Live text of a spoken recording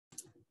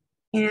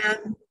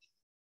And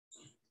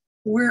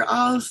we're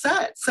all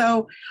set.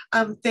 So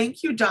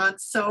thank you, Don,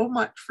 so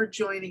much for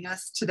joining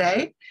us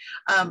today.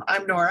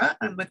 I'm Nora.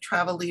 I'm with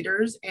Travel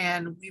Leaders,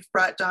 and we've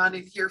brought Don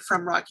in here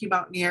from Rocky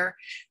Mountaineer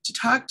to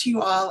talk to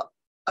you all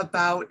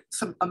about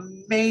some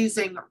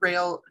amazing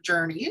rail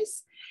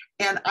journeys.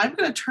 And I'm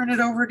going to turn it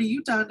over to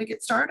you, Don, to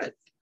get started.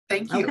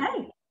 Thank you.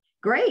 Okay,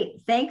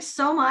 great. Thanks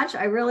so much.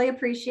 I really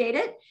appreciate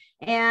it.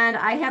 And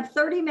I have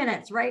 30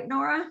 minutes, right,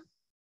 Nora?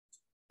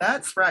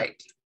 That's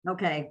right.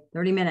 Okay,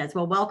 30 minutes.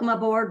 Well, welcome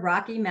aboard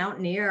Rocky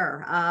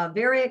Mountaineer.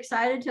 Very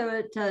excited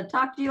to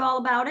talk to you all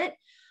about it.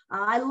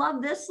 I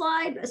love this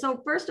slide.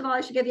 So first of all,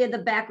 I should give you the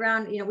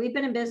background. You know, we've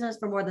been in business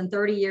for more than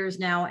 30 years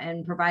now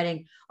and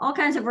providing all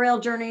kinds of rail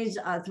journeys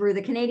through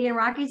the Canadian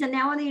Rockies and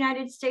now in the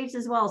United States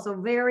as well. So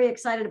very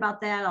excited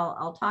about that.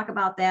 I'll talk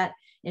about that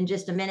in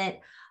just a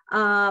minute.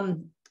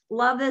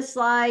 Love this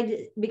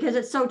slide because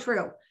it's so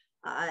true.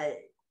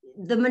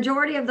 The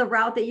majority of the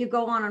route that you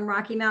go on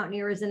Rocky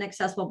Mountaineer is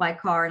inaccessible by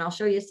car. And I'll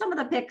show you some of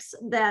the pics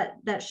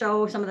that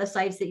show some of the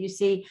sites that you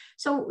see.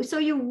 So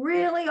you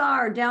really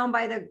are down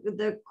by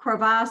the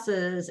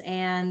crevasses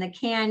and the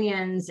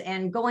canyons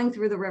and going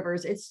through the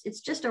rivers.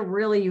 It's just a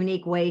really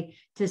unique way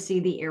to see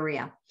the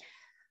area.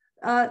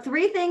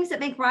 Three things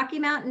that make Rocky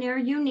Mountaineer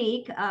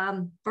unique.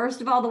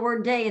 First of all, the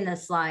word day in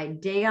this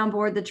slide, day on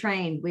board the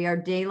train. We are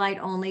daylight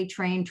only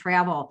train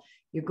travel.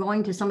 You're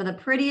going to some of the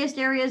prettiest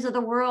areas of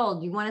the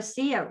world. You want to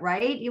see it,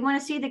 right? You want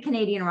to see the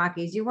Canadian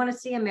Rockies. You want to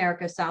see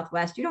America's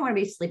Southwest. You don't want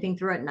to be sleeping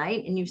through at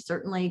night, and you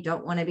certainly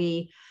don't want to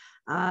be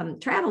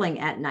traveling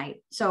at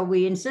night. So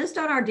we insist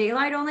on our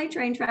daylight only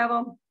train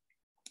travel.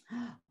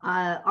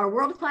 Our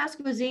world-class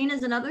cuisine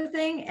is another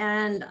thing.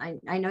 And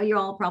I know you're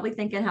all probably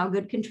thinking, how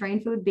good can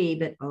train food be?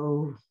 But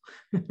oh,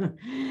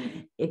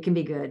 it can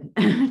be good.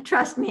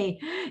 Trust me.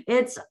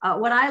 It's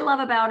what I love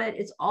about it.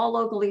 It's all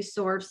locally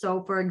sourced.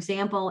 So for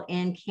example,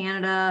 in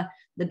Canada,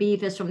 the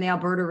beef is from the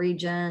Alberta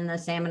region. The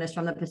salmon is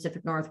from the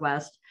Pacific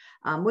Northwest.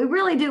 We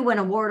really do win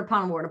award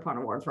upon award upon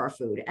award for our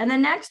food. And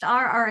then next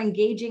are our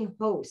engaging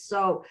hosts.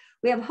 So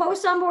we have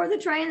hosts on board the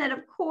train that,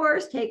 of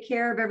course, take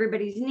care of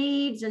everybody's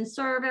needs and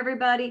serve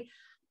everybody,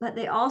 but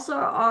they also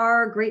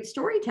are great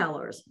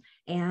storytellers.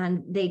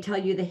 And they tell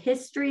you the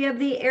history of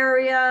the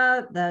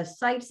area, the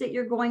sites that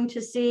you're going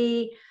to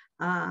see,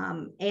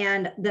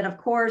 and then, of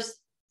course,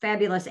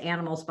 fabulous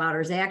animal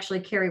spotters. They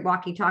actually carry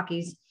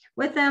walkie-talkies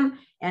with them.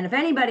 And if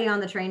anybody on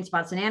the train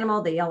spots an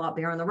animal, they yell out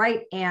bear on the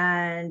right,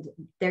 and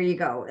there you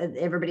go.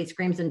 Everybody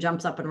screams and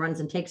jumps up and runs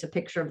and takes a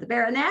picture of the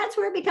bear. And that's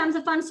where it becomes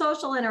a fun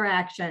social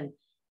interaction.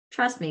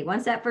 Trust me,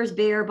 once that first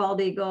bear,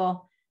 bald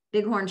eagle,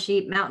 bighorn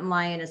sheep, mountain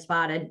lion is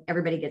spotted,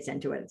 everybody gets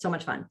into it. It's so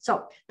much fun.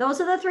 So those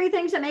are the three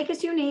things that make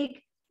us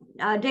unique.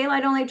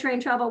 Daylight only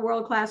train travel,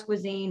 world-class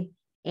cuisine,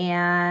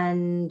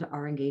 and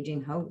our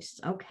engaging hosts.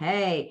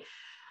 Okay.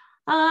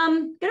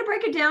 Gonna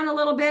break it down a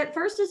little bit.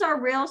 First is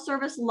our rail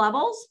service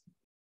levels.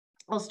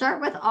 I'll start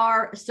with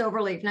our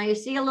Silverleaf. Now you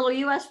see a little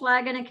US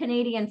flag and a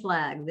Canadian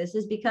flag. This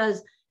is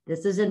because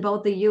this is in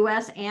both the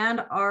US and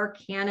our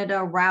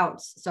Canada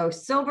routes. So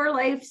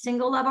Silverleaf,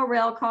 single level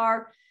rail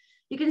car.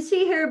 You can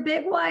see here,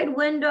 big wide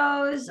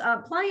windows,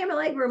 plenty of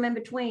leg room in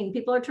between.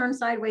 People are turned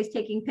sideways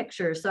taking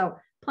pictures. So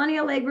plenty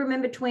of leg room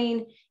in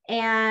between.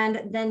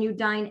 And then you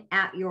dine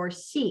at your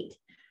seat.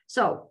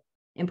 So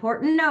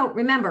important note,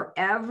 remember,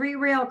 every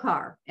rail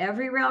car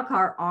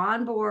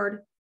on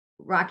board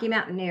Rocky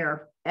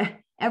Mountaineer,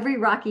 every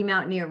Rocky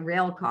Mountaineer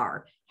rail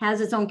car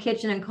has its own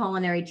kitchen and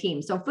culinary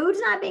team. So food's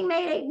not being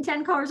made 8 and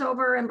 10 cars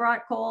over and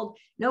brought cold.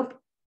 Nope.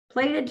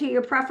 Plated to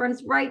your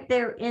preference right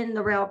there in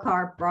the rail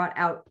car, brought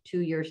out to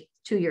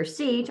your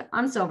seat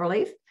on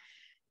Silverleaf.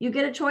 You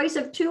get a choice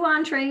of 2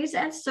 entrees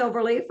at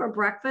Silverleaf for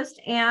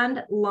breakfast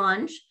and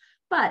lunch,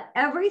 but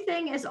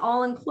everything is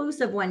all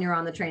inclusive when you're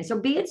on the train. So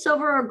be it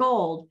silver or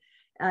gold,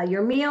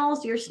 your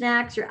meals, your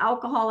snacks, your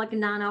alcoholic and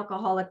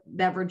non-alcoholic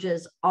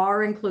beverages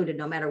are included,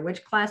 no matter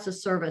which class of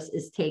service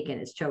is taken,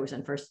 is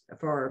chosen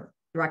for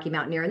Rocky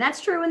Mountaineer. And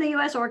that's true in the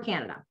US or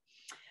Canada.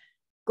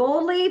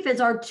 Gold Leaf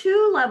is our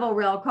 2-level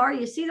rail car.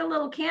 You see the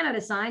little Canada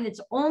sign. It's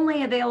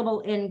only available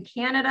in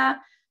Canada.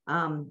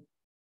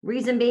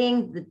 Reason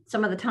being that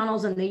some of the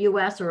tunnels in the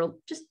US are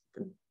just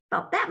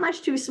about that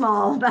much too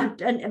small,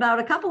 about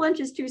a couple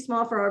inches too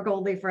small for our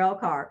Gold Leaf rail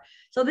car.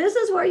 So this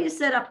is where you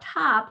sit up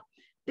top.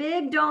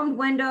 Big domed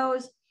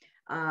windows,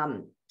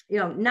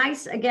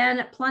 nice,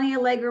 again, plenty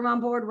of legroom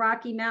on board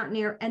Rocky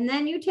Mountaineer. And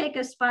then you take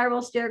a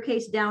spiral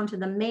staircase down to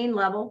the main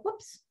level.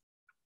 Whoops.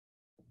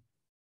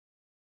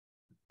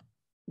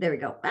 There we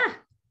go.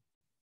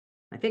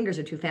 My fingers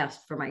are too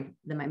fast for my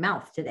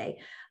mouth today.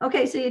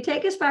 Okay, so you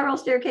take a spiral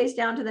staircase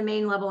down to the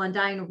main level and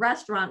dine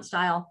restaurant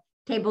style,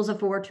 tables of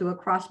 4, 2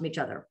 across from each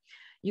other.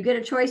 You get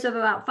a choice of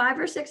about 5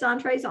 or 6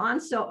 entrees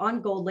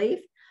on Gold Leaf,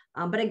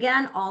 but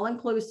again, all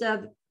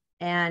inclusive,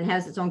 and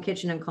has its own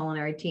kitchen and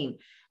culinary team.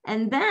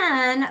 And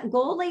then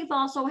Gold Leaf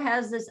also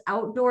has this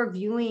outdoor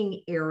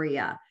viewing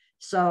area.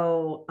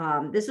 So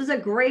this is a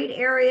great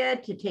area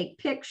to take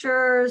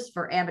pictures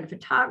for avid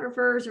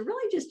photographers, or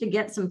really just to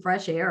get some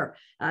fresh air.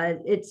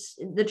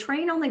 The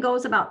train only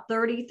goes about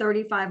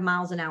 35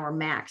 miles an hour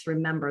max.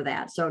 Remember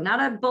that. So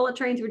not a bullet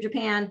train through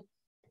Japan,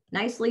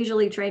 nice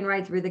leisurely train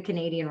ride through the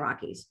Canadian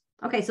Rockies.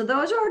 Okay, so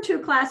those are our 2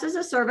 classes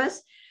of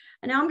service.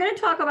 And now I'm going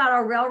to talk about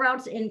our rail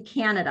routes in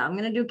Canada. I'm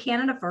going to do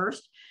Canada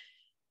first.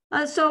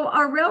 So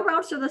our rail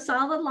routes are the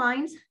solid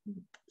lines.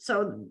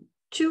 So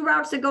 2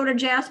 routes that go to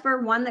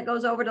Jasper, 1 that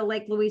goes over to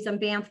Lake Louise and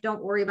Banff.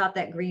 Don't worry about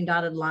that green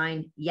dotted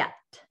line yet.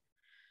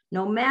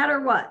 No matter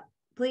what,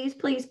 please,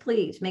 please,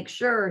 please make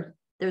sure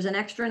there's an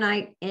extra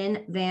night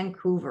in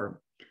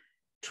Vancouver.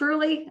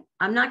 Truly,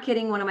 I'm not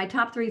kidding, one of my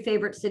top 3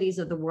 favorite cities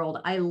of the world.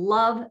 I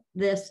love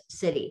this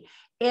city.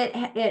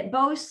 It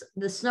boasts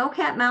the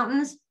snow-capped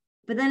mountains,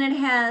 but then it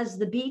has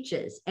the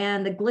beaches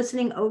and the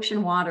glistening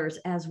ocean waters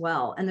as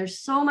well. And there's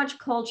so much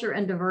culture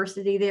and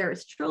diversity there.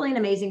 It's truly an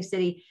amazing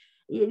city.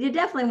 You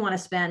definitely want to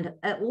spend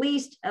at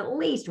least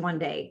 1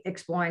 day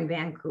exploring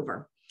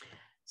Vancouver.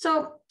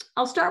 So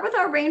I'll start with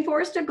our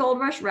Rainforest to Gold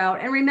Rush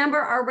route. And remember,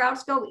 our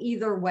routes go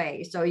either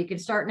way. So you can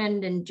start and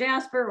end in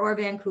Jasper or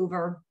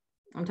Vancouver.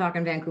 I'm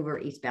talking Vancouver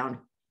eastbound.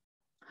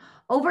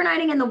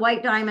 Overnighting in the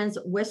White Diamonds,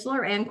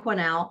 Whistler, and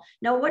Quesnel.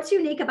 Now, what's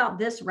unique about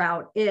this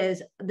route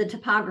is the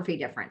topography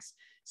difference.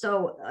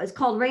 So it's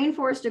called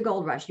Rainforest to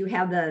Gold Rush. You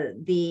have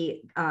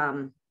the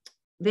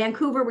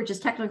Vancouver, which is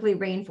technically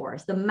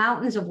rainforest, the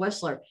mountains of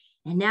Whistler.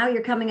 And now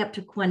you're coming up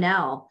to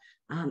Quesnel,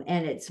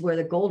 and it's where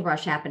the gold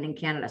rush happened in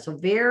Canada. So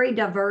very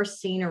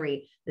diverse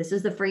scenery. This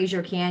is the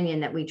Fraser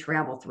Canyon that we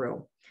travel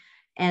through.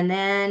 And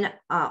then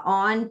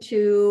on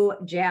to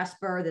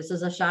Jasper. This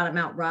is a shot at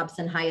Mount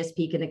Robson, highest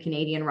peak in the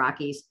Canadian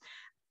Rockies,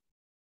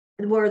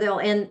 where they'll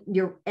end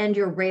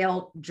your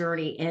rail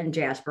journey in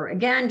Jasper.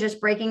 Again, just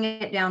breaking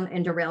it down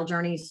into rail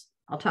journeys.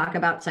 I'll talk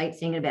about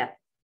sightseeing in a bit.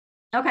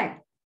 Okay.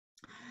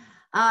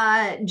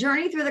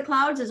 Journey Through the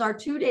Clouds is our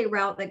 2-day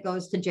route that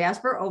goes to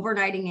Jasper,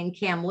 overnighting in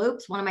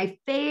Kamloops. One of my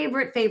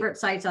favorite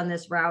sites on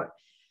this route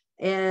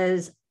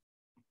is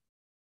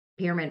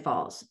Pyramid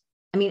Falls.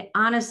 I mean,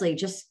 honestly,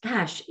 just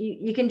gosh,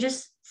 you can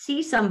just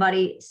see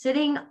somebody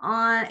sitting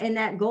in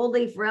that gold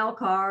leaf rail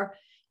car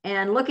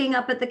and looking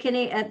up at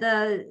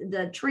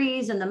the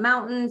trees and the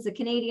mountains, the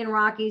Canadian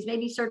Rockies,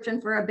 maybe searching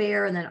for a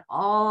bear, and then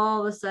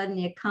all of a sudden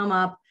you come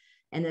up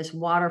and this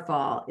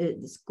waterfall,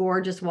 this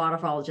gorgeous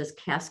waterfall is just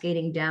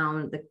cascading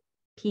down the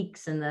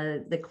peaks and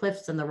the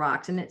cliffs and the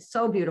rocks. And it's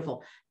so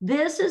beautiful.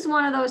 This is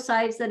one of those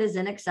sites that is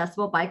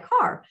inaccessible by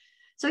car.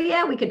 So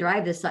yeah, we could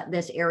drive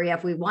this area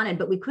if we wanted,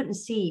 but we couldn't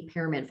see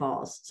Pyramid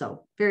Falls.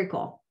 So very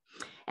cool.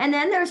 And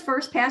then there's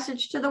First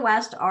Passage to the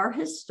West, our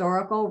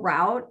historical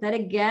route that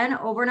again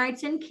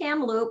overnights in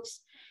Kamloops.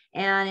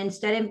 And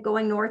instead of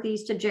going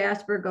northeast to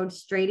Jasper, go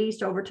straight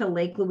east over to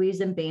Lake Louise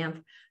and Banff.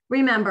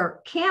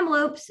 Remember,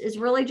 Kamloops is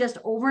really just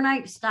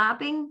overnight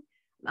stopping,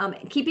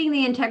 keeping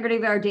the integrity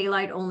of our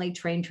daylight only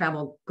train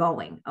travel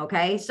going.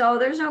 Okay, so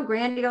there's no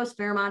grandiose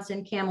Fairmonts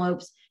in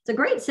Kamloops. It's a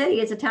great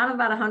city. It's a town of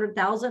about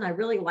 100,000. I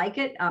really like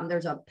it.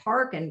 There's a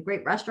park and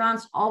great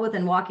restaurants, all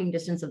within walking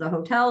distance of the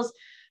hotels.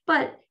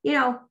 But, you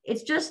know,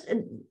 it's just,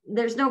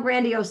 there's no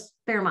grandiose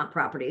Fairmont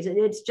properties.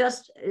 It's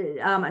just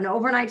an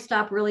overnight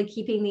stop, really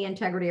keeping the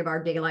integrity of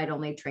our daylight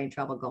only train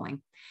travel going.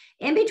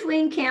 In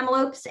between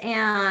Kamloops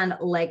and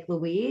Lake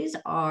Louise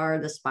are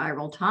the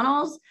spiral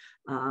tunnels.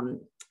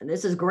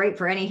 This is great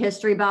for any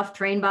history buff,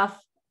 train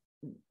buff.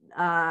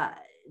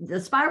 The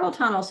spiral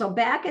tunnel. So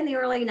back in the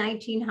early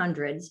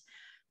 1900s,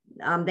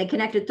 they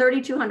connected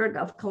 3,200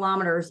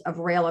 kilometers of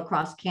rail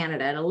across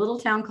Canada at a little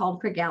town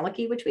called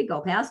Craigellachie, which we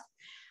go past.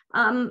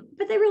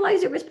 But they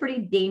realized it was pretty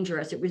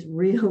dangerous. It was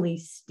really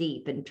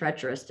steep and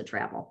treacherous to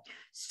travel.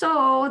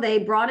 So they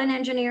brought in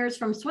engineers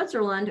from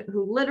Switzerland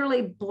who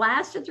literally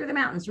blasted through the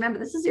mountains. Remember,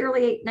 this is the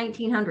early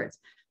 1900s,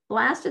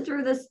 blasted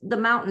through the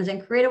mountains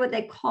and created what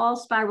they call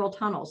spiral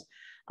tunnels.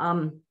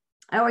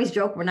 I always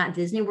joke we're not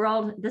Disney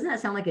World. Doesn't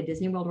that sound like a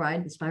Disney World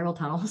ride, the spiral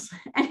tunnels?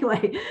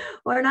 Anyway,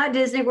 we're not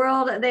Disney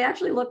World. They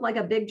actually look like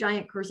a big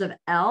giant cursive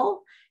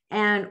L.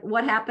 And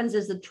what happens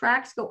is the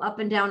tracks go up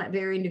and down at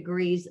varying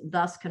degrees,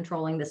 thus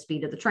controlling the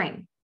speed of the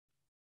train.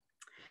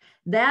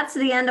 That's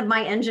the end of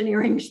my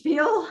engineering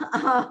spiel.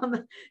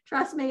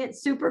 Trust me,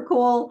 it's super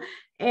cool.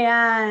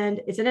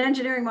 And it's an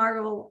engineering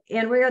marvel.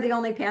 And we are the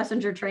only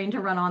passenger train to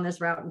run on this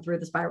route and through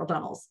the spiral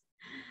tunnels.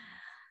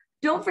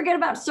 Don't forget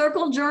about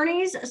circle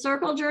journeys.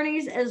 Circle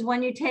journeys is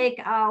when you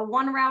take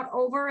one route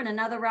over and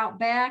another route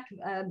back.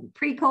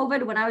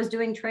 Pre-COVID, when I was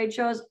doing trade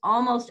shows,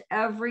 almost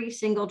every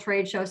single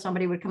trade show,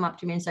 somebody would come up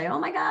to me and say, oh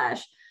my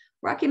gosh,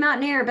 Rocky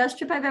Mountaineer, best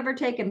trip I've ever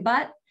taken,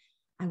 but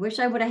I wish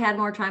I would have had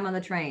more time on the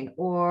train,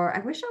 or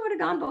I wish I would have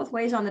gone both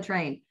ways on the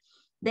train.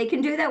 They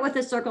can do that with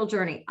a circle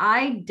journey.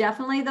 I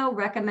definitely, though,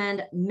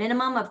 recommend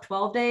minimum of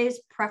 12 days,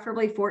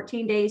 preferably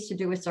 14 days to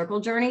do a circle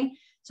journey.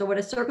 So what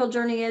a circle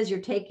journey is, you're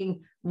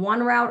taking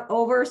one route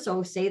over.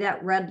 So say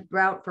that red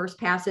route, First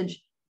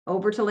Passage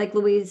over to Lake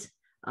Louise,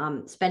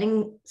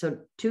 spending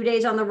 2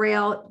 days on the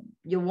rail.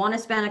 You'll want to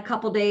spend a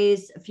couple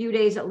days, a few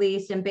days at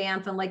least in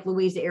Banff and Lake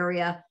Louise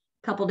area,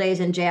 couple days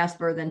in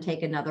Jasper, then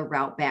take another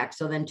route back.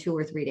 So then 2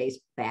 or 3 days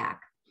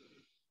back.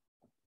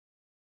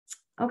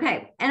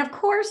 Okay. And of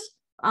course,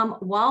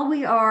 while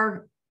we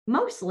are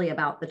mostly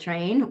about the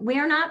train, we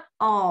are not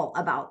all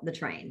about the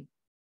train.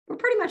 We're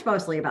pretty much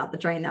mostly about the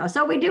train though.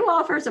 So we do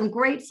offer some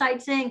great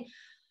sightseeing.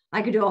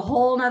 I could do a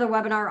whole nother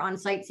webinar on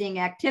sightseeing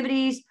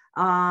activities.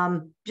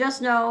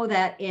 Just know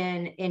that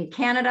in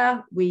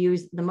Canada, we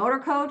use the motor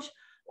coach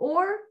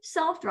or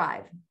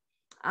self-drive.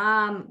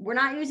 We're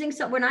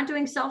not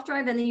doing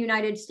self-drive in the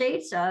United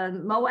States.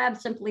 Moab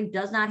simply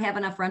does not have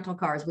enough rental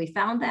cars. We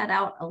found that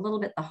out a little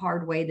bit the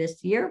hard way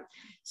this year.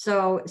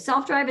 So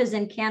self-drive is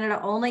in Canada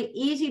only.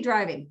 Easy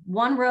driving,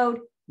 one road,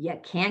 you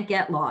can't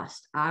get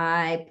lost.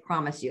 I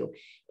promise you.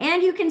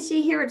 And you can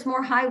see here, it's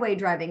more highway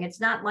driving. It's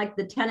not like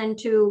the 10 and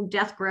 2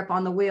 death grip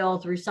on the wheel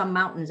through some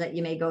mountains that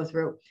you may go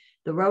through.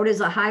 The road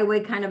is a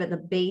highway kind of at the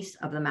base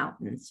of the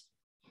mountains.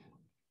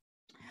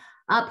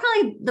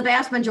 Probably the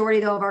vast majority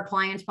though of our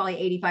clients,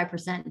 probably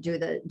 85% do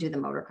the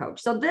motor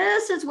coach. So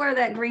this is where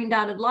that green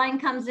dotted line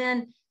comes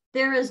in.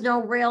 There is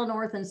no rail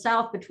north and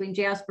south between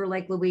Jasper,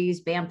 Lake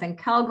Louise, Banff, and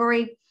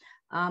Calgary.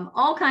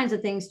 All kinds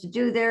of things to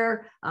do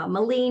there.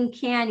 Moline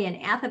Canyon,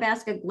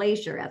 Athabasca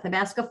Glacier,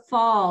 Athabasca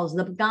Falls,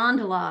 the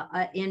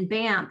gondola in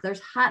Banff.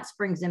 There's hot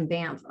springs in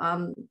Banff.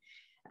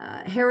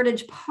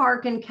 Heritage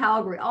Park in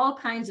Calgary, all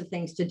kinds of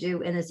things to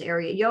do in this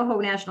area. Yoho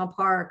National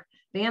Park,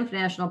 Banff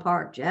National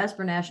Park,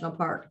 Jasper National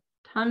Park,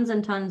 tons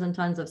and tons and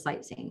tons of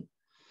sightseeing.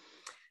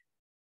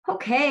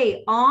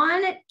 Okay,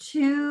 on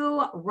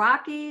to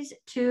Rockies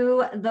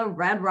to the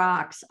Red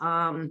Rocks.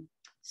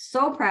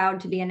 So proud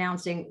to be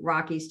announcing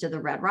Rockies to the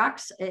Red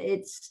Rocks.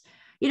 It's,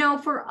 you know,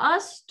 for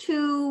us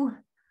to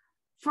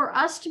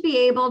be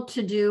able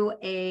to do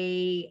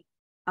a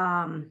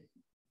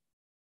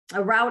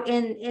route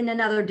in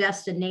another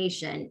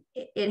destination,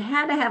 it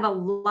had to have a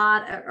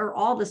lot or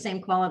all the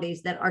same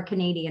qualities that our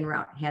Canadian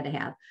route had to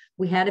have.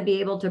 We had to be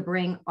able to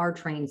bring our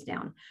trains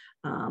down.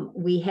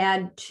 We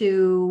had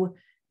to,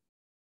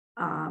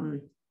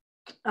 it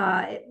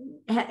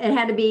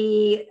had to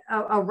be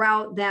a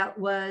route that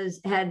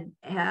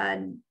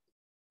had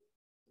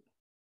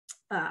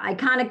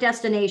iconic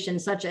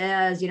destinations such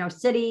as, you know,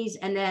 cities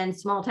and then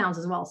small towns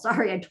as well.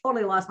 Sorry, I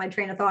totally lost my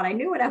train of thought. I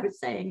knew what I was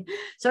saying.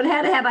 So it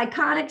had to have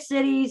iconic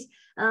cities,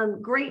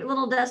 great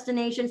little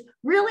destinations.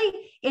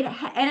 Really, it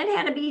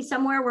had to be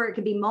somewhere where it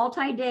could be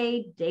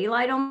multi-day,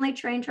 daylight only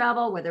train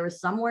travel, where there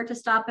was somewhere to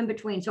stop in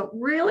between. So it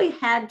really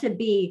had to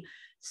be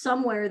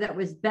somewhere that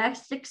was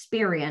best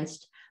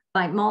experienced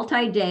by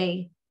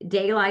multi-day,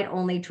 daylight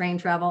only train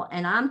travel.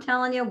 And I'm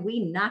telling you,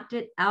 we knocked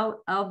it out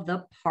of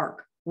the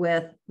park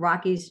with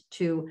Rockies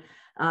to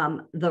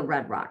the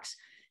Red Rocks.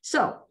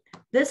 So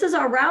this is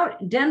our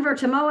route, Denver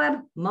to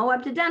Moab,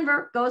 Moab to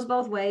Denver, goes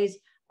both ways,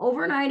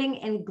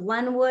 overnighting in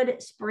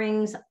Glenwood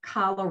Springs,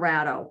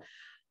 Colorado.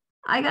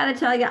 I got to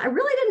tell you, I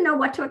really didn't know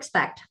what to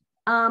expect,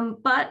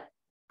 but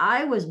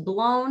I was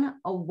blown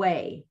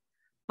away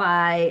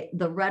by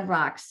the Red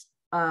Rocks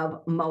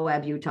of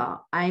Moab, Utah.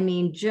 I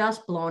mean,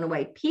 just blown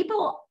away.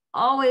 People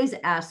always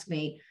ask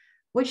me,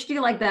 which do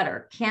you like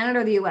better, Canada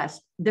or the US?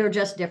 They're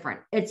just different.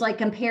 It's like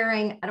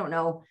comparing, I don't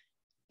know,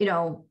 you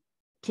know,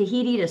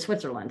 Tahiti to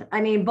Switzerland. I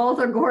mean, both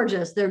are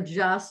gorgeous. They're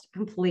just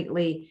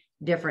completely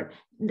different.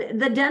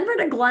 The Denver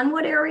to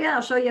Glenwood area,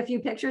 I'll show you a few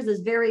pictures,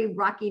 is very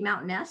Rocky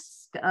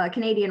Mountain-esque,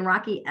 Canadian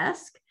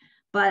Rocky-esque.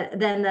 But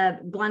then the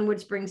Glenwood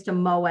Springs to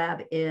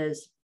Moab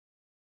is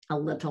a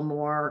little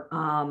more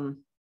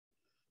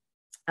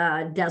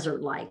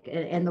desert-like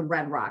in the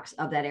Red Rocks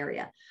of that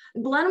area.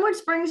 Glenwood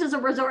Springs is a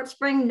resort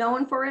spring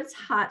known for its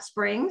hot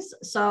springs.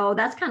 So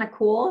that's kind of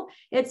cool.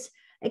 It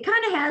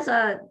kind of has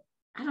I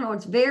don't know,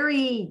 it's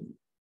very,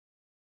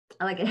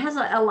 like it has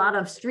a lot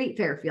of street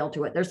fair feel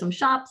to it. There's some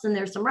shops and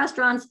there's some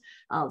restaurants.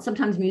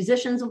 Sometimes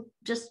musicians will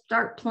just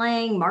start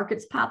playing,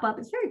 markets pop up.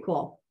 It's very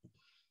cool.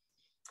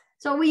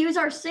 So we use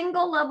our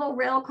single level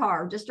rail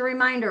car. Just a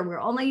reminder, we're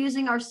only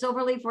using our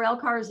Silverleaf rail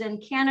cars in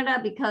Canada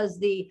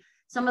because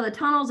some of the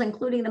tunnels,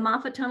 including the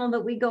Moffat Tunnel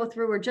that we go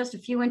through, are just a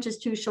few inches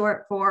too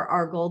short for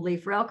our Gold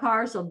Leaf rail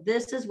car. So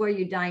this is where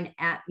you dine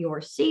at your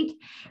seat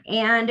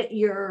and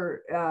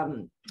your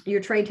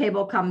tray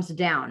table comes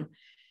down.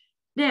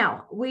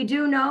 Now, we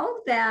do know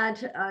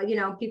that, you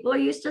know, people are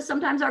used to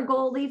sometimes our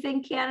Gold Leaf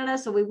in Canada.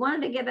 So we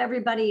wanted to give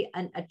everybody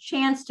a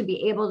chance to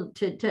be able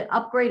to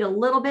upgrade a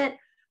little bit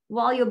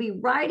while you'll be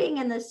riding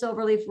in the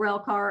Silverleaf rail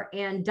car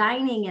and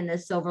dining in the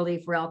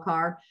Silverleaf rail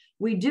car.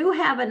 We do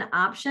have an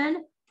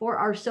option for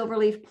our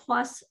Silverleaf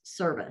Plus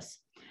service.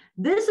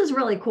 This is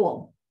really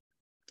cool.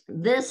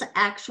 This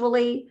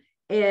actually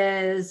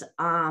is,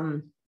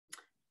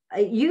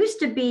 it used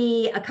to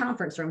be a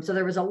conference room. So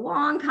there was a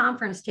long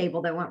conference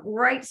table that went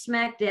right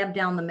smack dab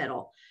down the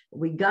middle.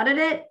 We gutted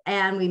it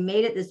and we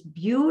made it this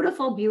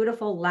beautiful,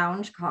 beautiful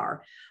lounge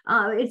car.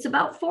 It's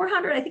about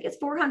 $400, I think it's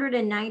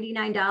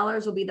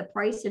 $499 will be the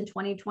price in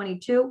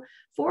 2022,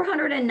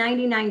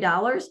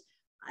 $499.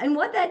 And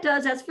what that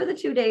does, that's for the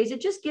 2 days. It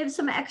just gives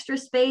some extra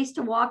space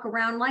to walk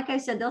around. Like I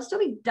said, they'll still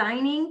be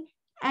dining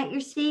at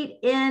your seat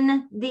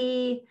in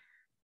the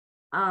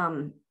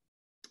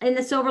in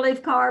the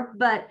Silverleaf car,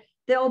 but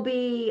there'll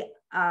be,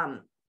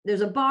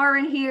 there's a bar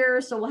in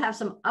here. So we'll have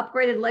some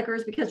upgraded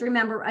liquors because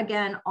remember,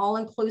 again, all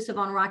inclusive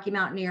on Rocky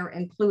Mountaineer,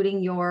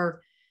 including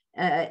your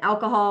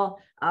alcohol,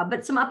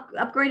 but some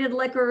upgraded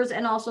liquors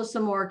and also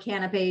some more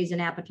canapes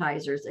and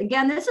appetizers.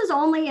 Again, this is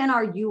only in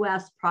our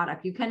US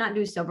product. You cannot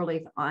do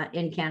Silverleaf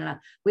in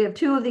Canada. We have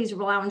 2 of these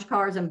lounge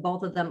cars and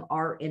both of them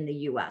are in the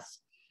US.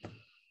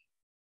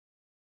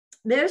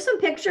 There's some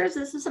pictures.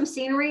 This is some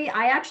scenery.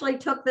 I actually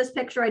took this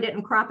picture. I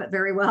didn't crop it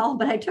very well,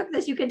 but I took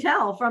this, you can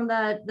tell, from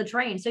the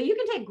train. So you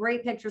can take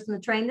great pictures from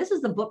the train. This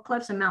is the Book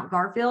Cliffs in Mount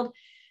Garfield.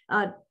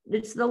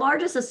 It's the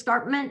largest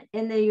escarpment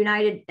in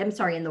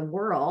the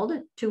world,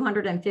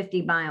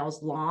 250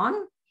 miles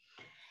long.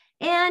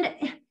 And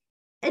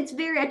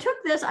I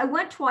took this, I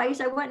went twice.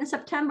 I went in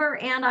September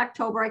and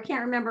October. I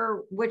can't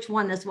remember which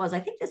one this was. I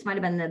think this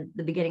might've been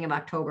the beginning of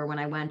October when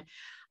I went.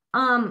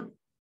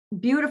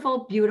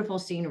 Beautiful, beautiful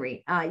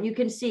scenery. You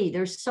can see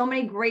there's so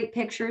many great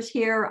pictures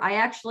here. I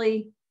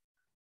actually,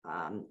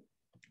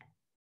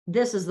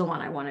 this is the one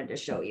I wanted to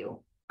show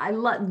you.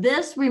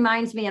 This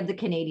reminds me of the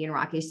Canadian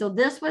Rockies. So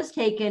this was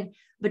taken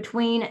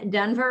between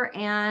Denver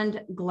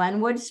and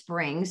Glenwood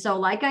Springs. So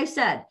like I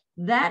said,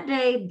 that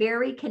day,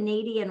 very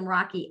Canadian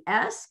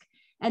Rocky-esque.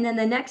 And then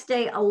the next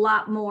day, a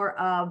lot more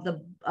of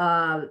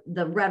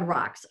the red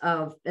rocks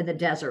in the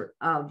desert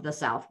of the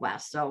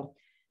Southwest. So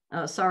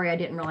sorry, I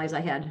didn't realize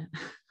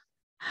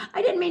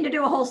I didn't mean to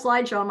do a whole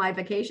slideshow on my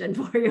vacation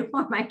for you,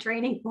 or my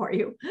training for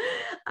you.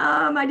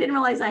 I didn't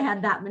realize I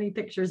had that many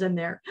pictures in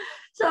there.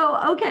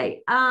 So,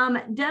 okay,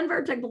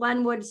 Denver to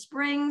Glenwood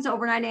Springs,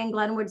 overnighting in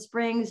Glenwood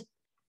Springs,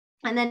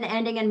 and then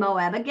ending in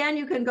Moab. Again,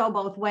 you can go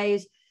both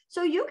ways.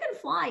 So you can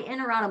fly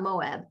in or out of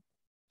Moab.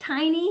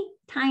 Tiny,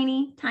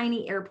 tiny,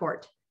 tiny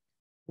airport.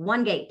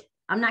 1 gate.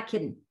 I'm not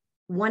kidding.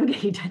 1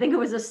 gate. I think it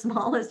was the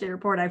smallest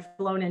airport I've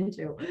flown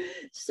into.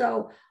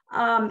 So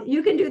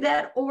you can do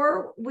that,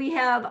 or we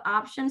have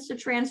options to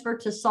transfer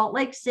to Salt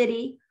Lake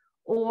City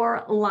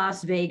or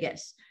Las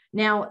Vegas.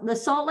 Now, the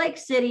Salt Lake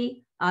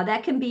City,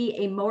 that can be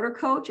a motor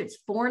coach. It's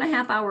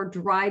 4.5-hour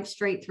drive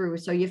straight through.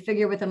 So you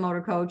figure with a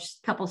motor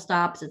coach, couple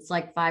stops, it's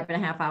like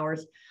 5.5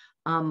 hours.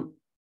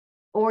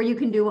 Or you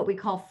can do what we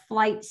call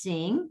flight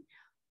seeing.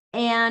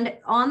 And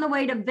on the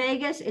way to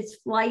Vegas, it's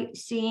flight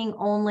seeing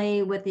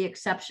only, with the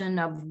exception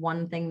of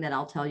one thing that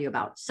I'll tell you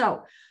about.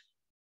 So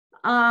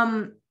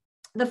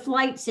the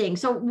flight seeing.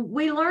 So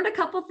we learned a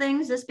couple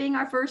things, this being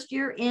our first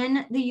year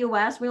in the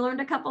US, we learned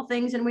a couple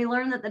things, and we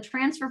learned that the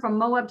transfer from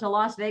Moab to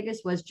Las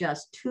Vegas was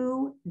just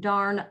too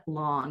darn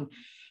long.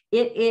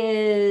 It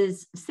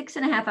is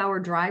 6.5-hour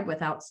drive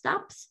without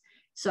stops.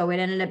 So it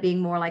ended up being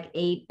more like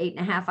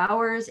 8.5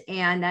 hours.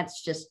 And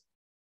that's just,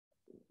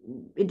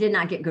 it did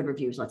not get good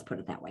reviews, let's put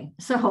it that way.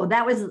 So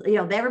that was,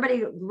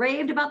 everybody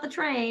raved about the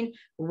train,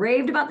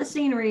 raved about the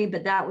scenery,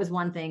 but that was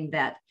one thing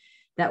that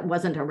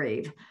wasn't a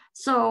rave.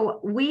 So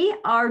we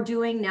are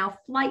doing now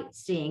flight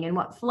seeing. And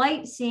what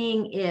flight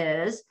seeing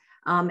is,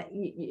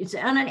 it's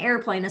on an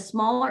airplane, a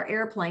smaller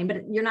airplane,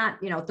 but you're not,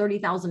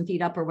 30,000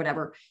 feet up or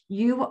whatever.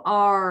 You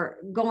are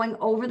going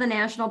over the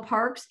national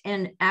parks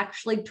and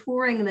actually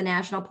touring the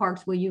national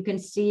parks where you can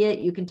see it.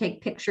 You can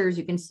take pictures.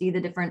 You can see the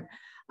different,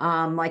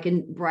 like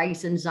in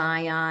Bryce and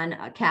Zion,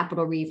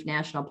 Capitol Reef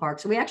National Park.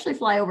 So we actually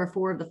fly over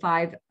 4 of the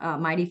 5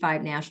 Mighty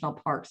 5 national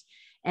parks,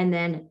 and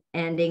then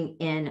ending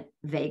in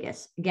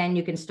Vegas. Again,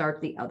 you can start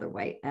the other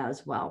way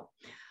as well.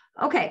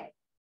 Okay,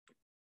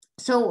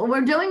 so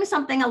we're doing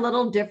something a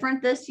little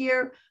different this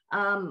year.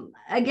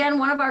 Again,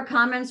 one of our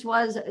comments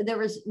was there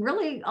was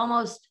really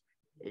almost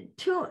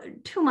too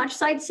much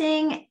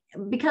sightseeing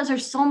because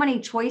there's so many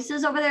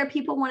choices over there.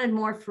 People wanted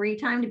more free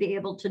time to be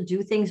able to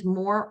do things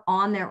more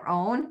on their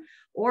own,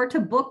 or to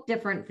book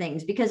different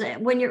things. Because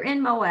when you're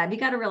in Moab, you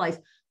got to realize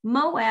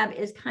Moab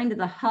is kind of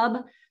the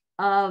hub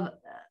of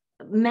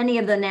many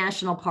of the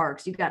national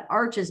parks. You've got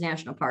Arches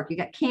National Park, you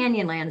got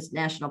Canyonlands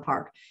National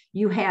Park,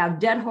 you have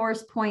Dead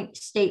Horse Point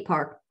State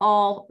Park,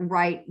 all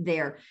right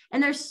there.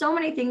 And there's so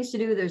many things to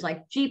do. There's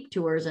like Jeep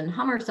tours and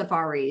Hummer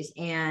safaris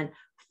and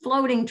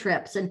floating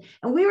trips. And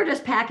we were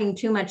just packing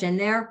too much in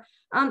there.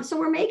 So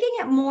we're making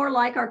it more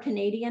like our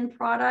Canadian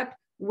product,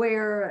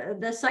 where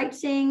the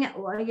sightseeing,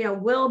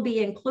 will be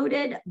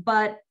included,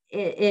 but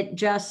it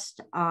just,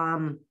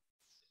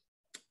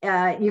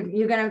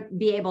 you're going to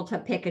be able to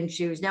pick and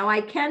choose. Now, I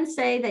can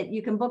say that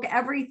you can book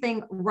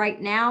everything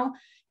right now,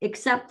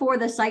 except for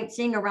the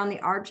sightseeing around the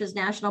Arches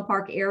National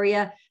Park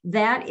area.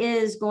 That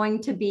is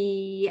going to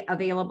be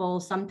available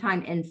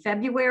sometime in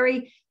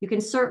February. You can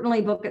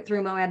certainly book it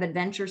through Moab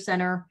Adventure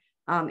Center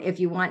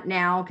if you want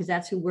now, because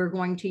that's who we're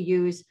going to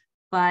use.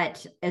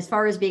 But as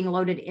far as being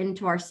loaded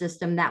into our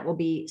system, that will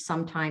be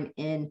sometime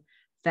in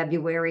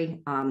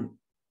February.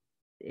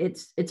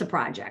 It's a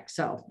project,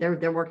 so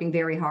they're working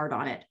very hard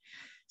on it.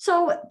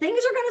 So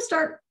things are going to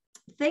start.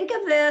 Think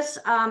of this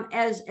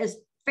as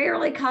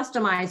fairly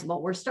customizable.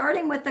 We're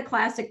starting with the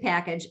classic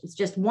package. It's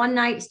just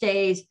 1-night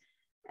stays,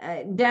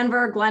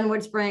 Denver,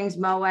 Glenwood Springs,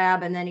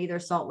 Moab, and then either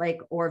Salt Lake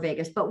or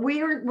Vegas. But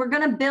we're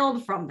going to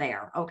build from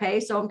there. Okay,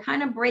 so I'm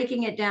kind of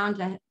breaking it down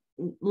to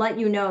let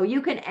you know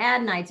you can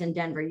add nights in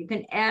Denver. You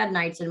can add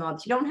nights in Moab.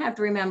 You don't have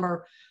to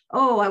remember,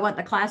 oh, I want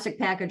the classic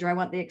package or I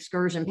want the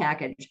excursion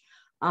package.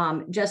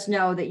 Just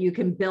know that you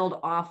can build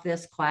off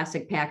this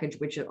classic package,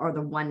 which are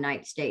the one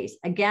night stays.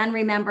 Again,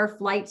 remember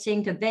flight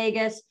seeing to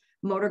Vegas,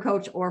 motor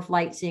coach, or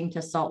flight seeing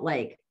to Salt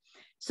Lake.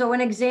 So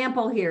an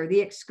example here, the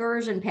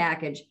excursion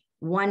package,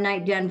 one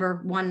night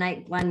Denver, one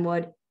night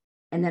Glenwood,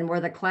 and then where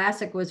the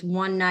classic was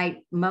one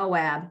night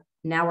Moab,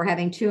 now we're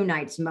having 2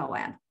 nights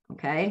Moab,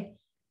 okay?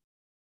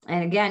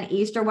 And again,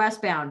 east or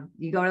westbound,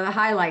 you go to the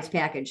highlights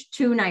package,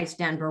 2 nights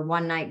Denver,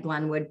 1 night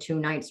Glenwood, 2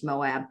 nights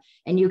Moab.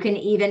 And you can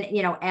even,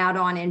 add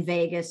on in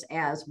Vegas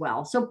as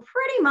well. So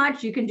pretty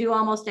much you can do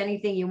almost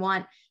anything you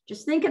want.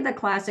 Just think of the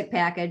classic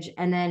package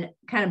and then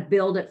kind of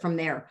build it from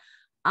there.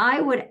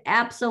 I would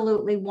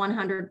absolutely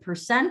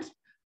 100%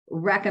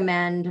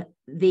 recommend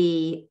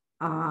the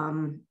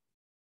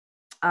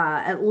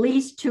at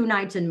least 2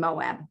 nights in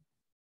Moab,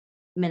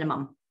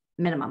 minimum,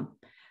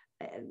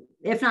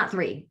 if not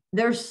 3.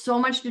 There's so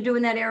much to do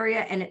in that area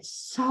and it's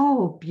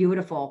so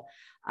beautiful.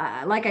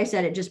 Like I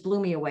said, it just blew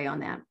me away on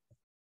that.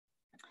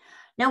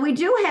 Now we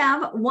do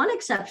have one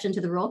exception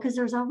to the rule, because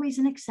there's always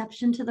an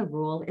exception to the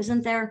rule,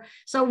 isn't there?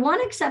 So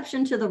one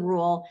exception to the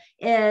rule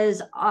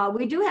is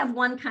we do have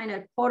one kind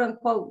of quote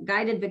unquote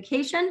guided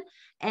vacation,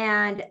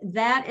 and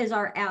that is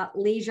our at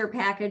leisure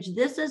package.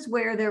 This is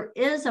where there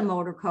is a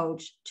motor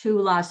coach to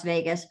Las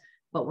Vegas,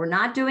 but we're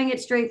not doing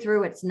it straight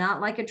through. It's not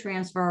like a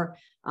transfer.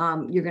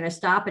 You're going to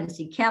stop and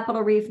see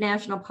Capitol Reef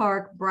National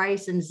Park,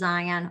 Bryce and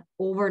Zion,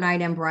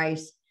 overnight in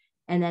Bryce,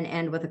 and then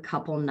end with a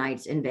couple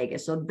nights in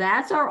Vegas. So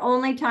that's our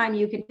only time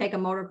you can take a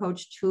motor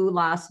coach to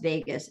Las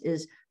Vegas,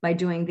 is by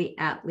doing the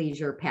at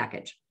leisure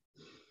package.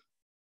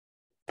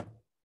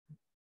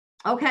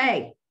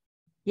 Okay,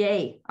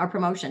 yay, our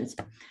promotions.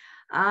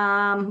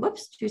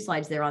 Whoops, 2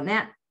 slides there on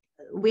that.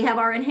 We have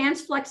our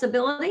enhanced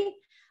flexibility.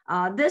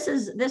 This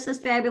is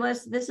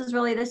fabulous.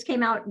 This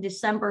came out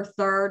December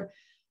 3rd.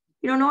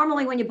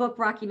 Normally when you book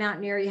Rocky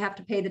Mountaineer, you have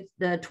to pay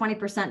the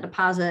 20%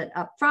 deposit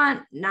up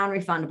front,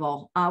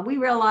 non-refundable. We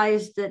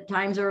realize that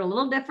times are a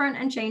little different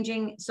and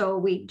changing, so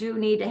we do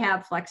need to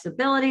have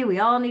flexibility. We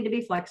all need to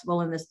be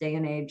flexible in this day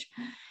and age.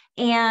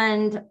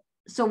 And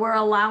so we're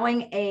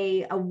allowing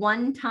a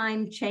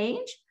one-time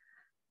change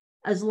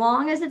as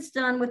long as it's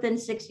done within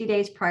 60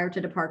 days prior to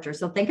departure.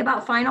 So think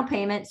about final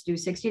payments, do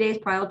 60 days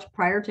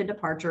prior to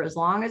departure. As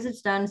long as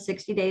it's done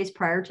 60 days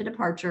prior to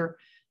departure,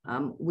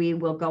 we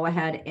will go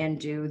ahead and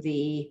do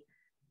the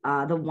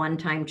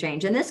one-time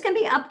change. And this can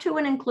be up to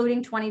and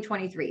including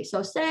 2023.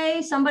 So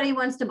say somebody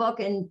wants to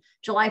book in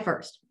July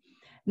 1st.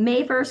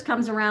 May 1st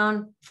comes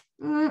around,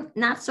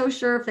 not so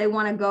sure if they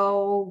want to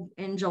go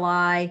in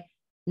July.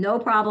 No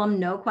problem,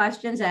 no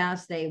questions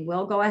asked. They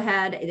will go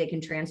ahead. They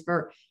can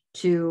transfer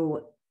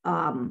to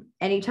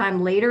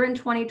anytime later in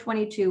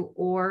 2022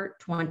 or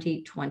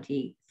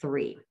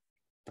 2023.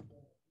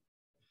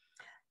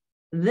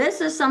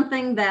 This is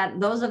something that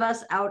those of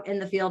us out in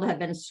the field have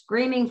been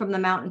screaming from the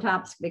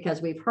mountaintops,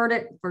 because we've heard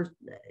it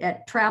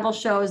at travel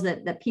shows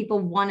that people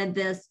wanted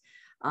this.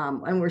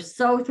 And we're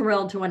so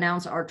thrilled to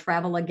announce our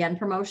Travel Again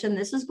promotion.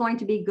 This is going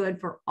to be good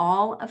for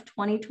all of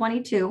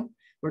 2022.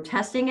 We're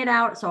testing it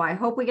out. So I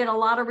hope we get a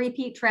lot of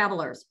repeat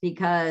travelers,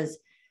 because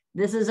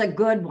this is a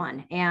good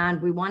one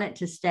and we want it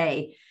to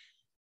stay.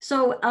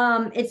 So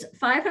it's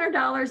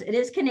 $500. It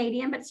is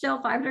Canadian, but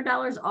still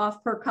 $500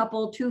 off per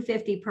couple,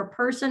 $250 per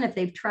person if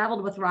they've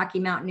traveled with Rocky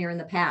Mountaineer in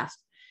the past.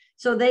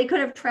 So they could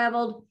have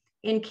traveled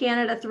in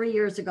Canada 3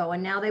 years ago,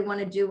 and now they want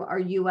to do our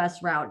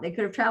US route. They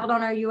could have traveled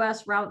on our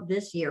US route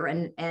this year,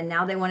 and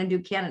now they want to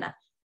do Canada.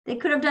 They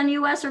could have done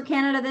US or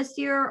Canada this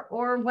year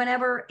or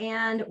whenever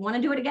and want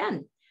to do it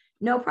again.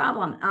 No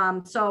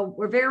problem. So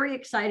we're very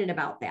excited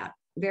about that.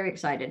 Very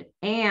excited.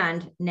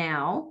 And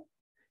now,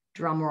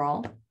 drum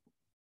roll,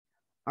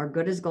 our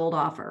good as gold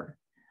offer.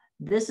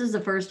 This is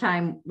the first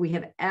time we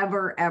have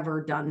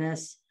ever done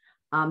this.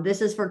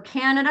 This is for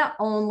Canada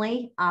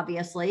only,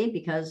 obviously,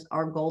 because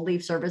our gold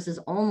leaf service is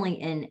only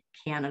in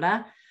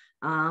Canada.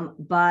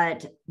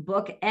 But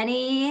book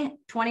any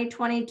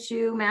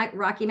 2022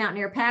 Rocky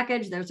Mountaineer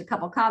package. There's a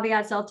couple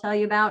caveats I'll tell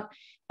you about,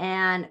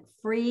 and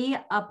free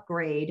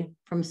upgrade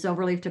from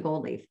Silverleaf to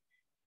Gold Leaf.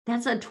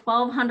 That's a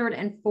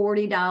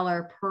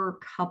 $1,240 per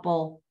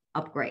couple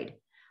upgrade.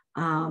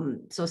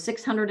 So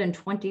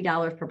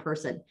 $620 per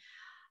person.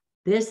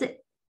 This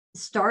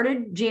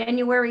started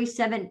January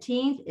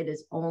 17th. It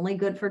is only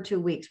good for 2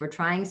 weeks. We're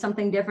trying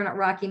something different at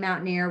Rocky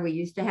Mountaineer. We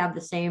used to have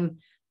the same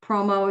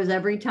promos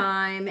every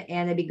time,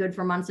 and they'd be good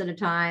for months at a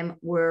time.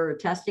 We're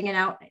testing it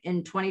out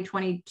in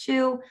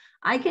 2022.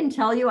 I can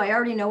tell you, I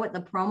already know what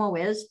the promo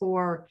is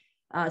for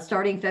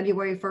starting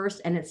February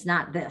 1st, and it's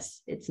not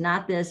this. It's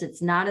not this.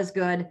 It's not as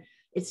good.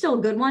 It's still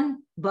a good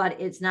one, but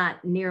it's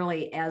not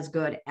nearly as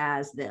good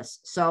as this.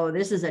 So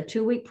this is a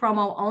 2-week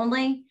promo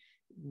only.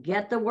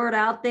 Get the word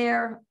out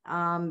there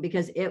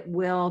because it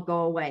will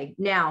go away.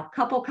 Now,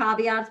 couple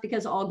caveats,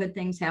 because all good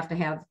things have to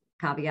have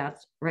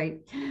caveats, right?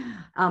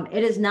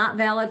 It is not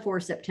valid for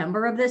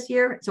September of this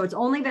year. So it's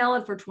only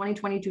valid for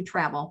 2022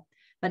 travel.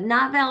 but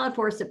not valid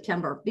for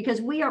September because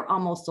we are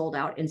almost sold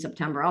out in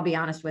September. I'll be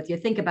honest with you.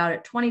 Think about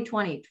it,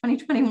 2020,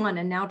 2021,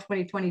 and now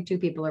 2022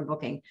 people are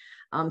booking.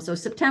 So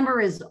September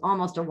is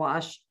almost a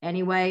wash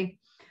anyway.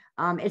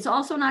 It's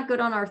also not good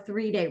on our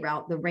 3-day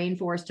route, the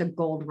Rainforest to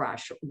Gold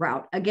Rush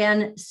route.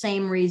 Again,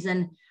 same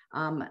reason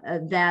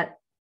that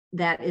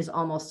is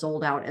almost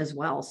sold out as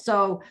well.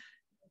 So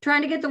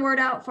trying to get the word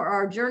out for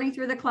our Journey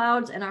Through the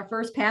Clouds and our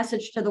First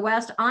Passage to the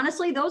West.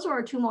 Honestly, those are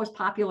our 2 most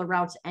popular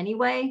routes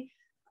anyway.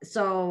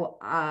 So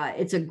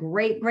it's a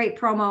great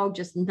promo,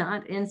 just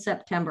not in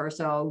September.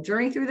 So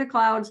Journey Through the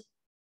Clouds,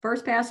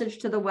 First Passage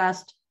to the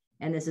West,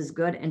 and this is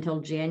good until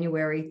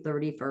January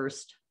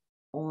 31st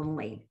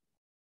only.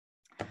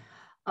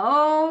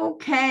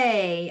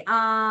 Okay,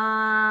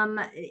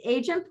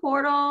 agent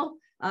portal,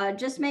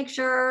 just make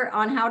sure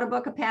on how to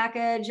book a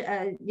package.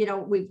 You know,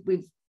 we've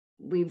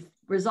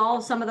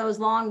resolved some of those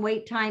long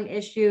wait time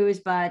issues,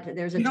 but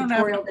there's a tutorial. You don't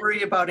have to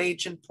worry about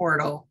agent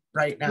portal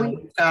right now.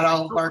 We've got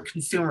all of our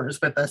consumers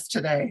with us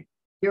today.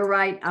 You're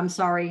right. I'm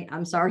sorry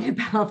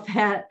about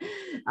that.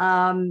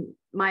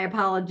 My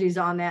apologies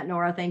on that,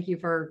 Nora. Thank you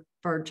for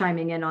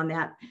chiming in on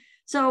that.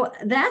 So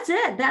that's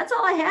it. That's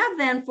all I have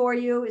then for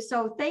you.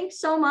 So thanks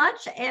so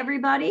much,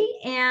 everybody.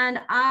 And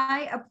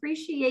I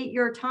appreciate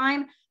your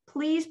time.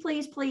 Please,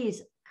 please,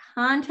 please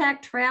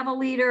contact Travel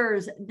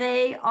Leaders.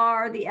 They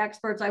are the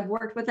experts. I've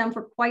worked with them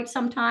for quite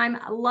some time.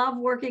 I love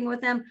working with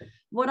them.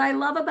 What I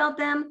love about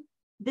them,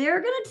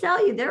 they're going to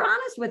tell you, they're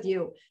honest with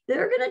you.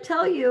 They're going to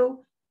tell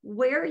you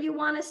where you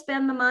want to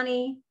spend the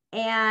money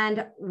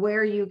and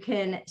where you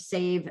can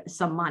save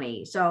some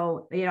money.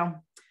 So, you know,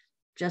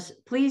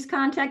 just please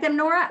contact them.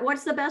 Nora,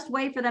 what's the best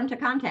way for them to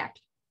contact?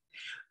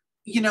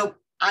 You know,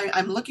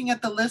 I'm looking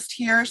at the list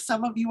here.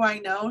 Some of you I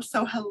know,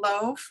 so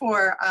hello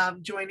for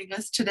joining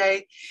us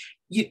today.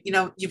 You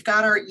know, you've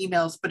got our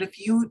emails, but if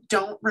you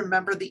don't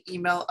remember the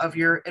email of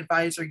your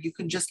advisor, you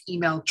can just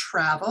email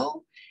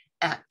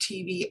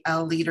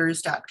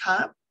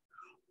travel@tvlleaders.com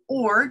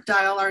or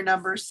dial our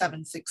number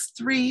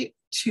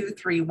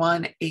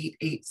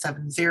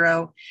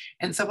 763-231-8870,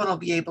 and someone will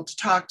be able to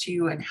talk to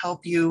you and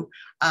help you.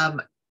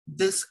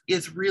 This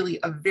is really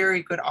a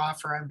very good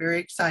offer. I'm very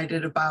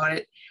excited about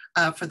it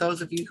for those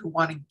of you who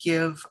want to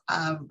give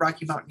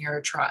Rocky Mountaineer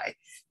a try.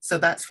 So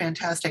that's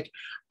fantastic.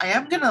 I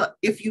am going to,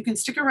 if you can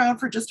stick around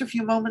for just a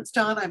few moments,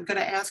 Dawn, I'm going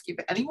to ask you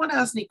if anyone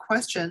has any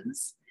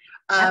questions,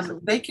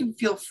 they can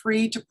feel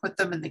free to put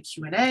them in the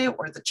Q&A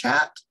or the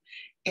chat,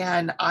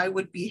 and I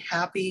would be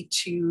happy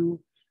to,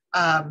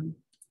 I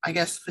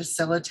guess,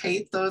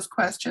 facilitate those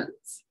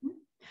questions.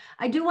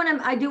 I do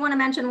want to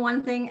mention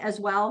one thing as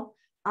well.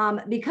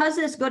 Because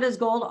this Good as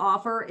Gold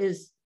offer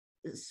is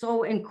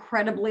so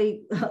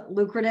incredibly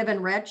lucrative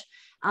and rich,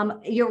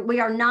 we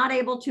are not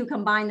able to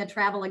combine the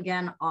Travel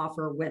Again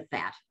offer with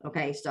that.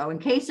 Okay, so in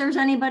case there's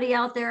anybody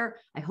out there,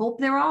 I hope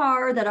there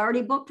are, that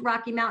already booked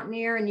Rocky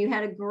Mountaineer and you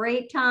had a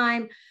great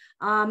time.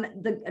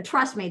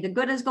 Trust me, the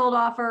Good as Gold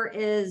offer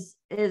is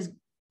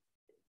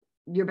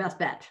your best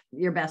bet.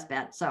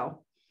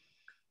 So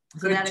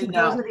those are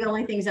the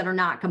only things that are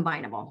not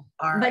combinable.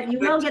 All right, but you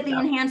will get the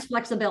enhanced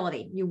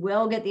flexibility. You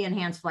will get the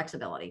enhanced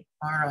flexibility.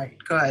 All right,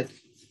 good.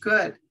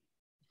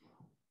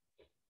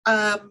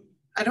 I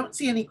don't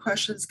see any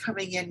questions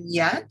coming in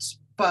yet,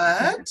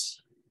 but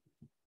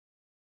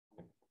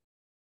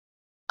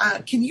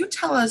can you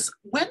tell us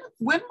when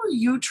were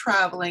you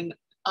traveling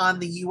on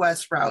the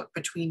U.S. route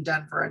between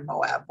Denver and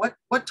Moab? What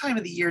time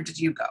of the year did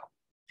you go?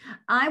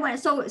 I went.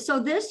 So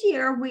this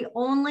year we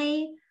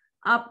only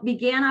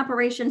began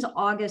operations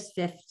August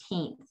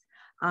 15th.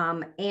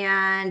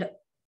 And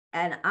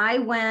I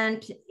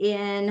went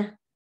in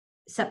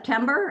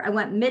September. I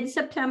went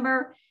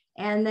mid-September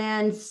and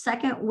then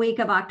second week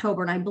of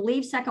October. And I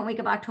believe second week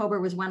of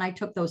October was when I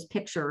took those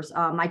pictures.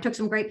 I took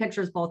some great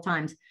pictures both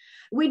times.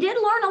 We did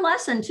learn a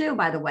lesson too,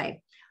 by the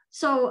way.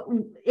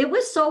 So it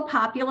was so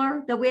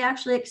popular that we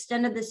actually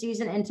extended the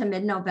season into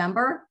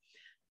mid-November,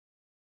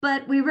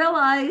 but we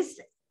realized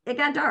it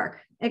got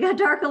dark. It got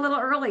dark a little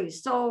early.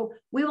 So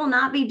we will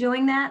not be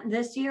doing that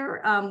this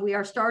year. We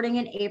are starting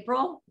in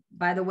April.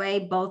 By the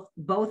way,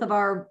 both of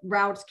our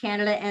routes,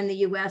 Canada and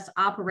the US,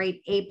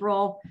 operate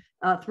April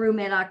through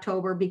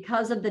mid-October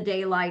because of the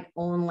daylight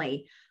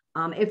only.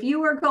 If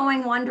you were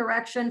going one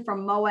direction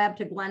from Moab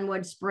to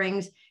Glenwood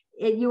Springs,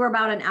 you were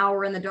about an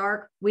hour in the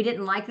dark. We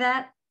didn't like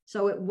that.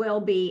 So it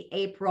will be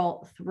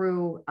April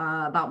through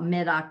about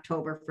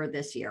mid-October for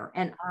this year.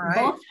 And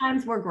both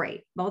times were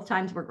great. Both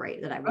times were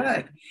great that I went.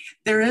 Good.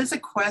 There is a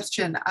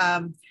question.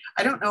 I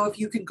don't know if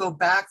you can go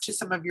back to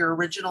some of your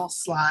original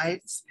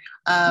slides,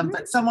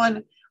 but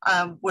someone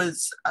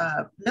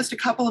missed a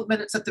couple of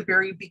minutes at the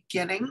very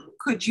beginning.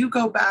 Could you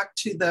go back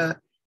to the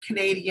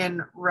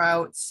Canadian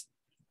routes?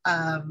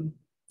 And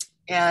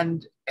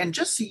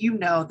just so you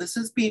know, this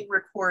is being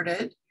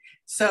recorded.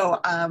 So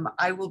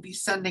I will be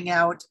sending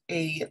out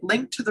a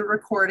link to the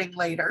recording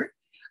later.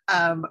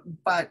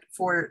 But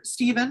for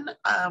Stephen,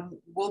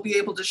 we'll be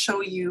able to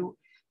show you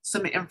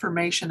some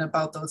information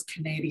about those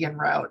Canadian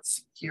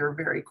routes here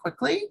very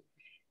quickly.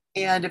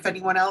 And if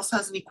anyone else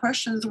has any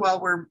questions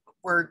while we're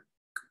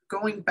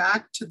going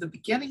back to the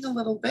beginning a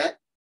little bit,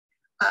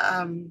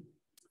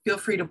 feel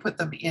free to put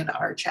them in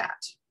our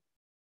chat.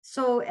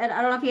 So, and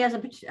I don't know if he has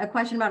a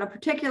question about a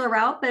particular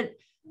route,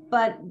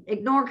 but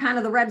ignore kind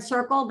of the red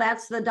circle.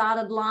 That's the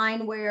dotted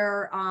line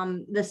where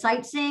the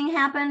sightseeing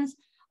happens.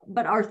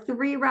 But our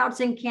 3 routes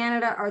in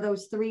Canada are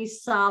those 3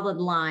 solid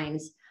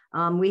lines.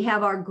 We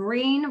have our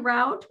green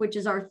route, which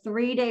is our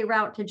 3-day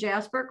route to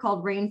Jasper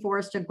called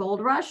Rainforest to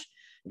Gold Rush.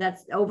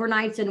 That's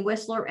overnights in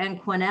Whistler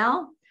and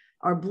Quesnel.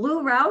 Our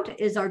blue route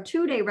is our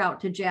 2-day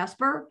route to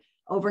Jasper,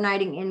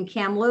 overnighting in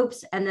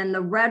Kamloops. And then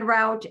the red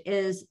route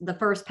is the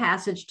first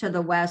passage to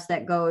the west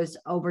that goes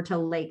over to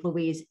Lake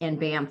Louise and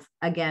Banff,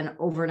 again,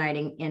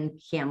 overnighting in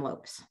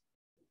Kamloops.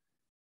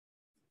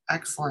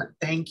 Excellent,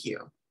 thank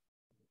you.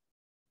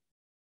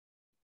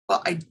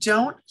 Well, I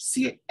don't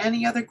see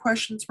any other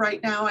questions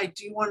right now. I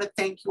do want to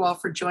thank you all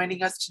for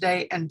joining us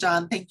today. And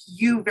Don, thank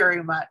you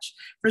very much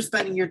for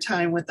spending your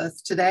time with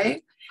us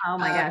today. Oh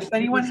my gosh. If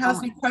anyone has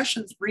any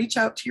questions, reach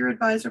out to your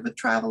advisor with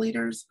Travel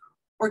Leaders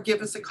or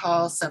give us a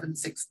call,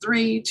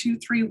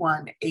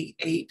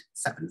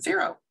 763-231-8870.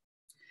 All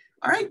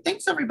right,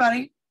 thanks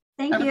everybody.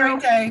 Thank you. Have a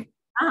great day.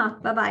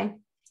 Bye-bye.